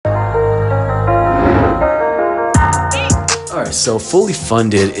are. So fully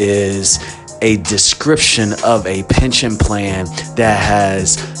funded is a description of a pension plan that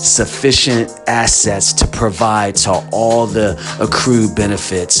has sufficient assets to provide to all the accrued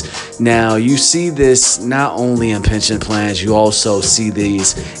benefits. Now, you see this not only in pension plans, you also see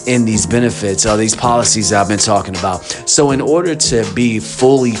these in these benefits or these policies I've been talking about. So in order to be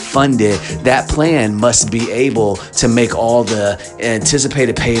fully funded, that plan must be able to make all the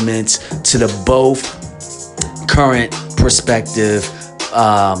anticipated payments to the both current, prospective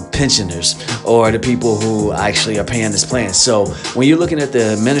pensioners or the people who actually are paying this plan. So when you're looking at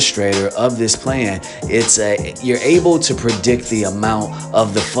the administrator of this plan, you're able to predict the amount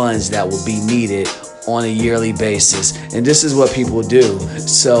of the funds that will be needed on a yearly basis. And this is what people do.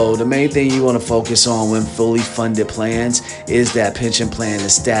 So the main thing you want to focus on when fully funded plans is that pension plan, the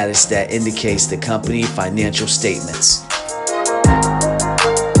status that indicates the company financial statements.